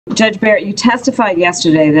Judge Barrett, you testified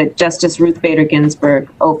yesterday that Justice Ruth Bader Ginsburg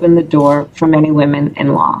opened the door for many women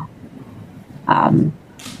in law. And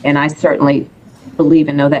I certainly believe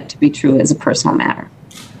and know that to be true as a personal matter.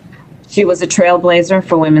 She was a trailblazer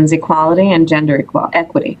for women's equality and gender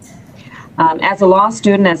equity. As a law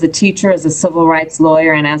student, as a teacher, as a civil rights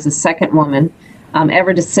lawyer, and as a second woman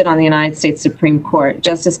ever to sit on the United States Supreme Court,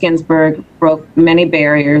 Justice Ginsburg broke many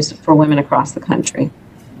barriers for women across the country.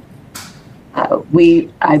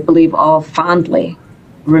 I believe, all fondly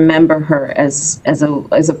remember her as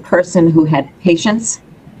a person who had patience.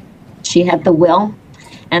 She had the will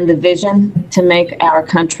and the vision to make our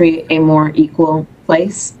country a more equal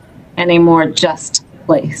place and a more just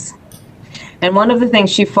place. And one of the things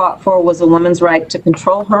she fought for was a woman's right to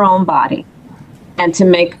control her own body and to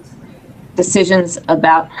make decisions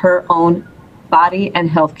about her own body and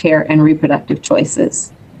health care and reproductive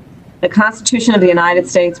choices. The Constitution of the United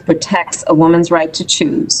States protects a woman's right to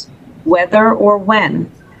choose whether or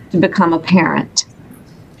when to become a parent.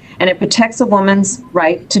 And it protects a woman's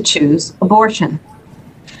right to choose abortion.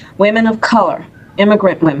 Women of color,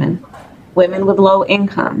 immigrant women, women with low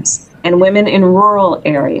incomes, and women in rural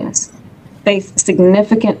areas face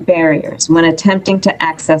significant barriers when attempting to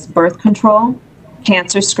access birth control,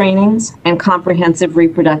 cancer screenings, and comprehensive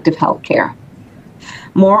reproductive health care.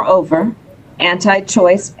 Moreover,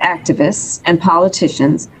 anti-choice activists and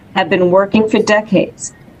politicians have been working for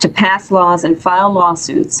decades to pass laws and file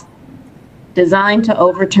lawsuits designed to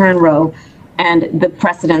overturn Roe and the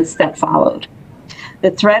precedents that followed.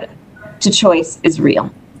 The threat to choice is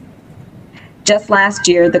real. Just last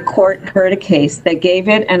year, the court heard a case that gave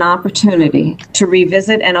it an opportunity to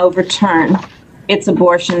revisit and overturn its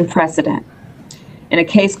abortion precedent. In a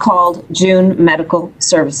case called June Medical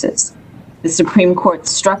Services, the Supreme Court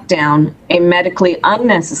struck down a medically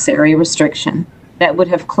unnecessary restriction that would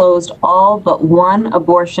have closed all but one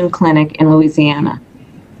abortion clinic in Louisiana.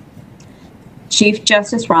 Chief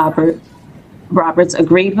Justice Roberts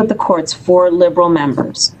agreed with the court's 4 liberal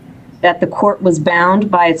members that the court was bound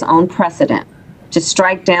by its own precedent to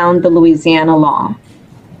strike down the Louisiana law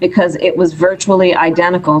because it was virtually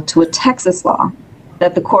identical to a Texas law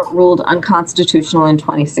that the court ruled unconstitutional in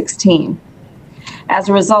 2016. As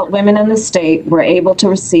a result, women in the state were able to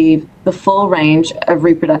receive the full range of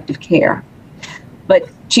reproductive care. But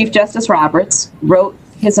Chief Justice Roberts wrote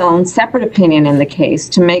his own separate opinion in the case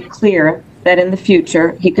to make clear that in the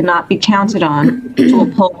future he could not be counted on to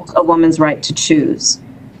uphold a woman's right to choose.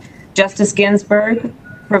 Justice Ginsburg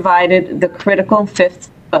provided the critical 5th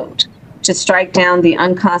vote to strike down the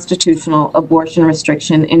unconstitutional abortion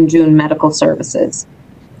restriction in June Medical Services.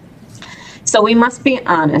 So we must be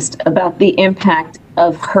honest about the impact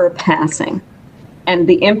of her passing and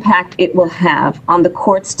the impact it will have on the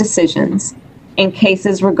court's decisions in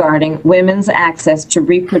cases regarding women's access to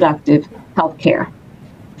reproductive health care.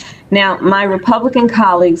 Now, my Republican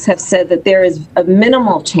colleagues have said that there is a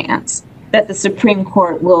minimal chance that the Supreme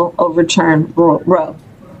Court will overturn Roe.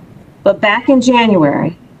 But back in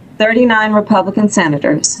January, 39 Republican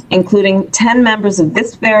senators, including 10 members of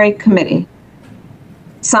this very committee,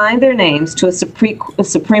 signed their names to a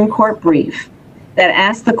Supreme Court brief that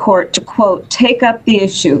asked the court to, quote, take up the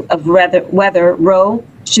issue of whether Roe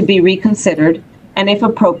should be reconsidered and, if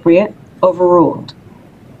appropriate, overruled.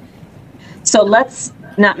 So let's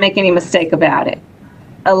not make any mistake about it.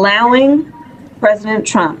 Allowing President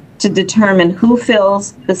Trump to determine who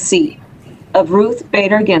fills the seat of Ruth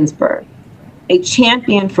Bader Ginsburg, a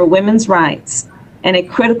champion for women's rights and a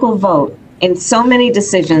critical vote in so many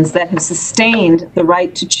decisions that have sustained the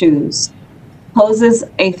right to choose, poses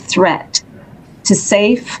a threat to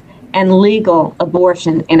safe and legal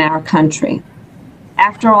abortion in our country.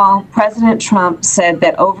 After all, President Trump said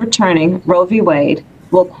that overturning Roe v. Wade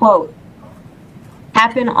will, quote,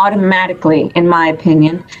 happen automatically, in my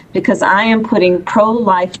opinion, because I am putting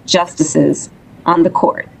pro-life justices on the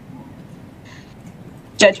court.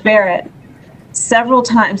 Judge Barrett, several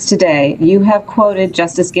times today, you have quoted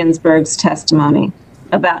Justice Ginsburg's testimony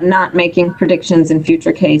about not making predictions in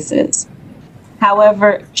future cases.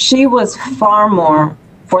 However, she was far more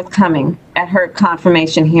forthcoming at her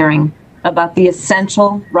confirmation hearing about the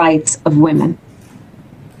essential rights of women.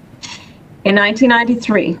 In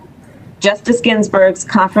 1993, Justice Ginsburg's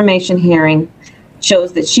confirmation hearing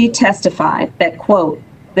shows that she testified that, quote,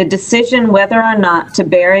 the decision whether or not to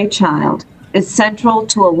bear a child is central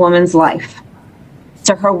to a woman's life,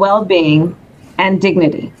 to her well-being and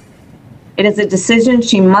dignity. It is a decision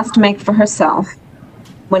she must make for herself.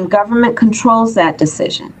 When government controls that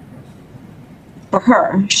decision, for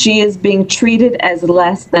her, she is being treated as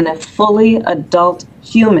less than a fully adult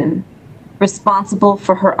human responsible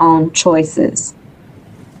for her own choices.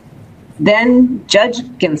 Then Judge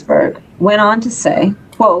Ginsburg went on to say,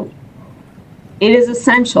 quote, "It is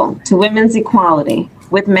essential to women's equality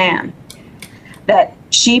with man that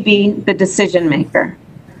she be the decision maker,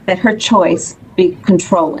 that her choice be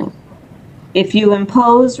controlling. If you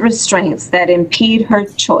impose restraints that impede her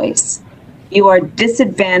choice, you are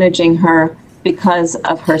disadvantaging her because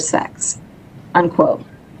of her sex," unquote.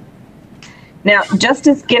 Now,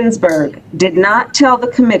 Justice Ginsburg did not tell the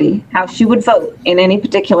committee how she would vote in any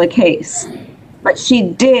particular case, but she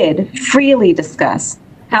did freely discuss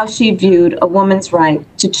how she viewed a woman's right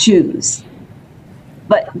to choose.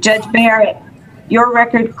 But Judge Barrett, your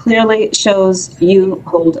record clearly shows you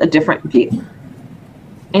hold a different view.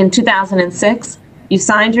 In 2006, you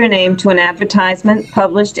signed your name to an advertisement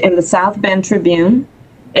published in the South Bend Tribune.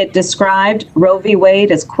 It described Roe v.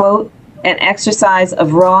 Wade as, quote, "an exercise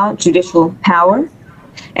of raw judicial power,"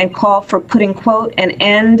 and called for putting, quote, "an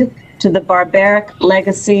end to the barbaric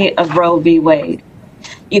legacy of Roe v. Wade."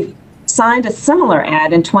 You signed a similar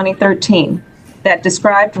ad in 2013 that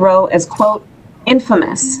described Roe as, quote,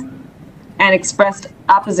 "infamous," and expressed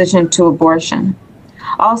opposition to abortion.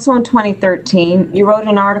 Also in 2013, you wrote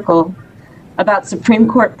an article about Supreme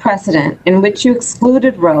Court precedent in which you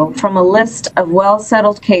excluded Roe from a list of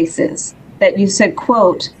well-settled cases that you said,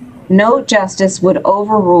 quote, "no justice would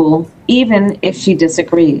overrule even if she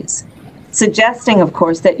disagrees," suggesting, of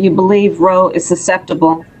course, that you believe Roe is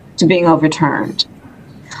susceptible to being overturned.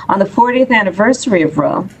 On the 40th anniversary of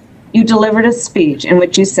Roe, you delivered a speech in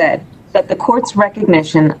which you said that the court's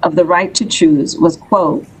recognition of the right to choose was,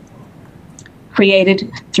 quote, "created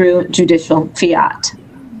through judicial fiat,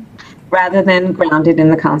 rather than grounded in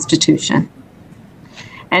the Constitution."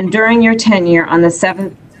 And during your tenure on the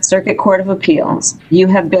Seventh Circuit Court of Appeals, you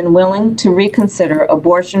have been willing to reconsider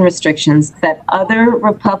abortion restrictions that other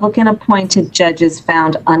Republican-appointed judges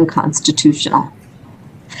found unconstitutional.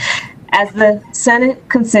 As the Senate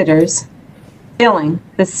considers filling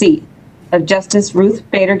the seat of Justice Ruth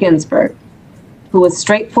Bader Ginsburg, who was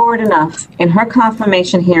straightforward enough in her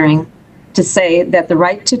confirmation hearing to say that the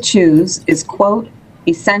right to choose is, quote,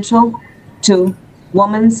 "essential to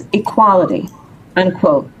woman's equality,"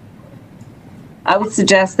 unquote, I would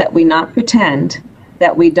suggest that we not pretend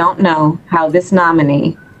that we don't know how this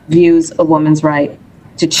nominee views a woman's right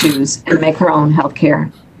to choose and make her own health care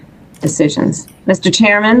decisions. Mr.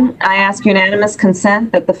 Chairman, I ask unanimous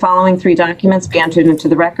consent that the following three documents be entered into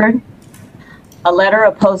the record. A letter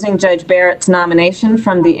opposing Judge Barrett's nomination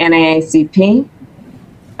from the NAACP,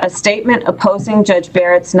 a statement opposing Judge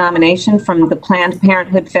Barrett's nomination from the Planned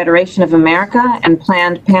Parenthood Federation of America and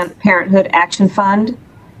Planned Parenthood Action Fund,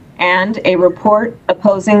 and a report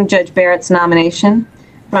opposing Judge Barrett's nomination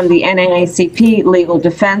from the NAACP Legal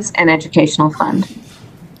Defense and Educational Fund.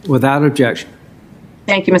 Without objection.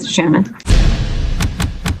 Thank you, Mr. Chairman.